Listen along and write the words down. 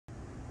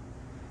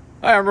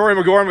Hi, I'm Rory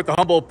McGorn with the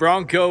Humboldt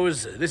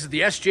Broncos. This is the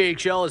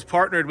SJHL has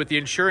partnered with the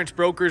Insurance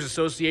Brokers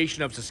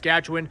Association of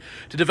Saskatchewan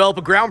to develop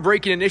a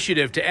groundbreaking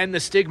initiative to end the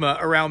stigma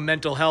around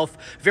mental health.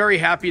 Very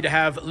happy to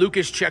have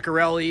Lucas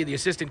Ceccarelli, the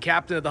assistant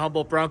captain of the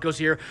Humboldt Broncos,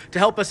 here to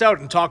help us out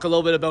and talk a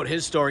little bit about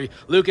his story.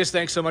 Lucas,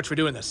 thanks so much for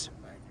doing this.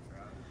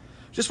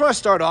 Just want to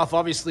start off,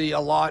 obviously, a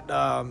lot,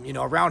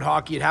 around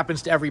hockey. It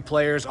happens to every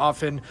player.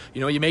 Often,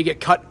 you may get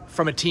cut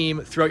from a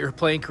team throughout your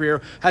playing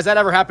career. Has that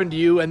ever happened to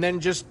you? And then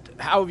just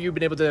how have you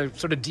been able to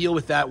sort of deal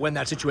with that when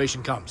that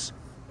situation comes?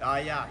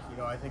 I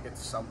think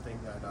it's something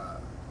that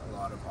a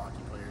lot of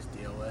hockey players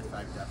deal with.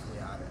 I've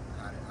definitely had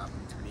it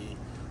happen to me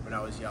when I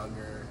was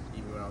younger,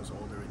 even when I was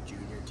older with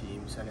junior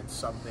teams. And it's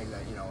something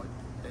that,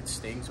 it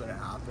stings when it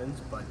happens,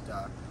 but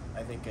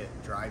I think it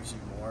drives you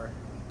more.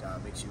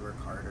 Makes you work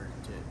harder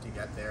to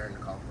get there and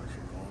accomplish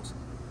your goals.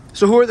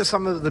 So who are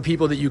some of the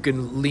people that you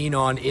can lean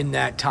on in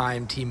that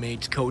time,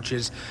 teammates,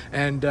 coaches,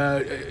 and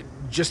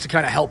just to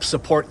kind of help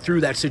support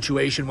through that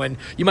situation when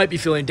you might be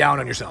feeling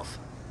down on yourself?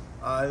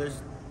 There's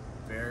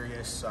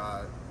various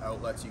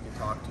outlets you can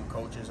talk to.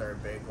 Coaches are a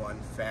big one.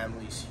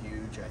 Family's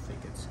huge. I think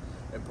it's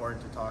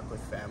important to talk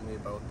with family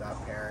about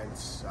that.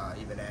 Parents,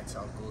 even aunts,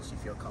 uncles you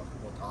feel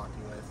comfortable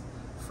talking with.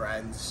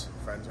 Friends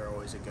are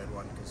always a good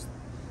one because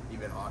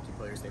even hockey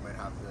players, they might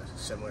have the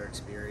similar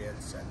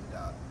experience, and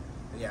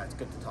it's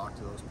good to talk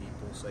to those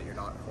people so that you're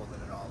not holding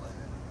it all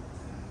in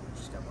and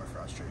just get more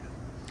frustrated.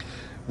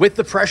 With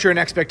the pressure and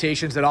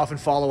expectations that often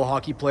follow a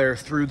hockey player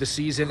through the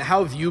season,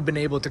 how have you been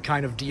able to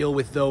kind of deal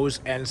with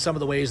those and some of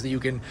the ways that you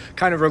can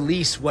kind of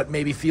release what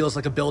maybe feels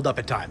like a build-up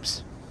at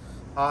times?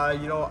 I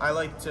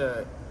like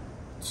to,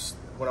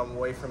 when I'm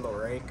away from the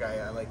rink,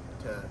 I like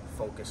to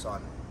focus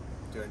on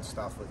doing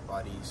stuff with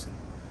buddies and,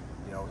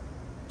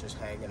 just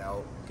hanging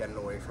out, getting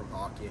away from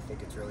hockey. I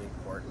think it's really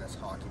important as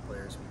hockey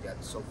players. We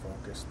get so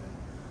focused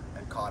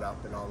and caught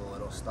up in all the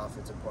little stuff.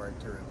 It's important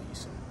to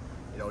release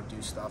and,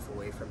 do stuff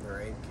away from the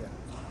rink.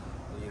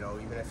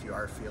 And, even if you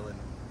are feeling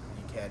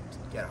you can't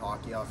get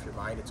hockey off your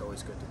mind, it's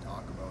always good to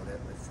talk about it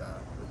with the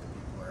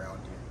people around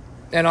you.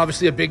 And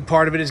obviously a big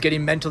part of it is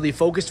getting mentally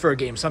focused for a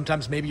game.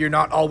 Sometimes maybe you're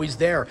not always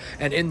there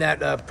and in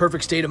that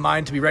perfect state of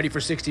mind to be ready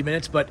for 60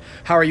 minutes, but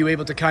how are you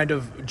able to kind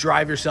of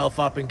drive yourself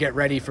up and get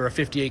ready for a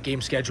 58-game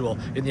schedule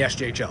in the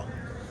SJHL?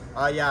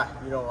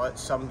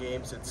 Some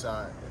games it's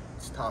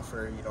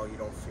tougher. You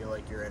don't feel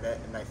like you're in it,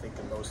 and I think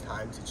in those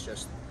times it's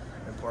just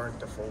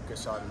important to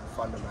focus on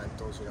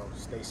fundamentals.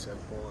 Stay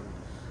simple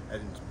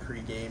and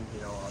pre-game,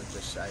 I like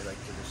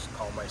to just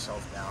calm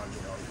myself down.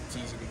 It's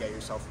easy to get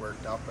yourself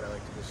worked up, but I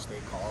like to just stay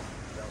calm.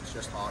 It's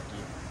just hockey,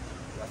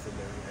 nothing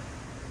new here.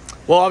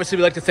 Well, obviously,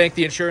 we'd like to thank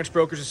the Insurance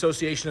Brokers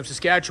Association of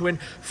Saskatchewan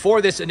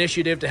for this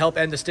initiative to help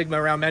end the stigma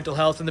around mental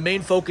health. And the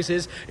main focus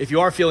is, if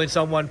you are feeling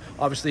someone,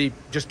 obviously,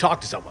 just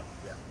talk to someone.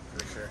 Yeah,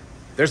 for sure.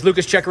 There's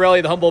Lucas Ceccarelli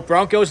of the Humboldt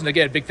Broncos. And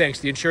again, big thanks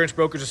to the Insurance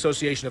Brokers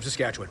Association of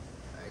Saskatchewan.